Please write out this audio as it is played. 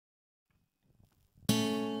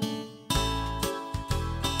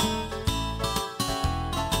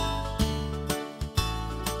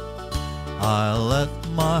I let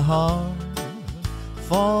my heart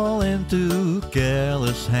fall into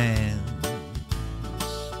careless hands.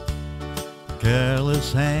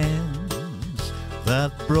 Careless hands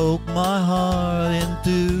that broke my heart in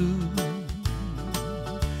two.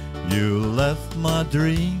 You left my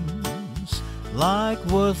dreams like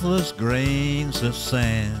worthless grains of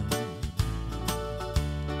sand.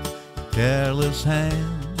 Careless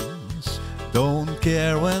hands don't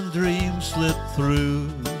care when dreams slip through.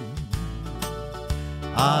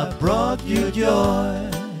 I brought you joy,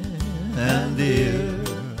 and dear,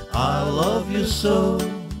 I love you so.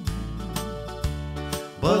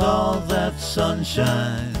 But all that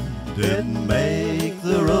sunshine didn't make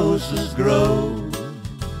the roses grow.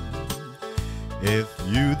 If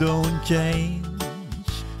you don't change,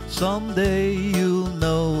 someday you'll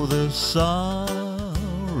know the sorrow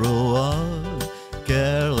of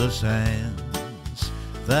careless hands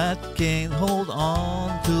that can't hold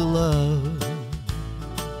on to love.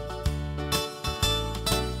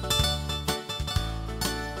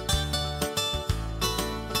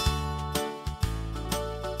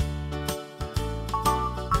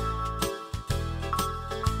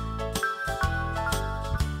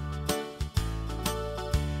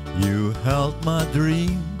 You held my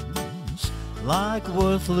dreams like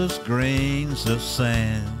worthless grains of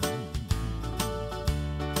sand.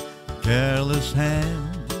 Careless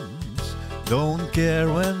hands don't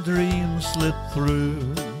care when dreams slip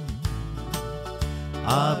through.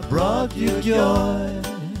 I brought you joy,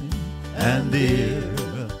 and dear,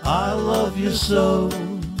 I love you so.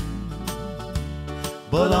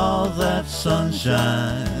 But all that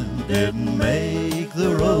sunshine didn't make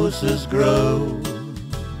the roses grow.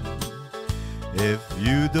 If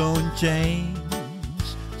you don't change,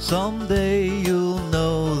 someday you'll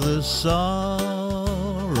know the sorrow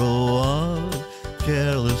of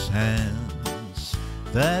careless hands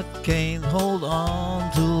that can't hold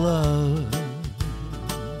on to love.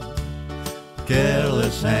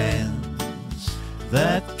 Careless hands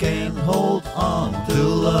that can't hold on to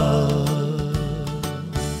love.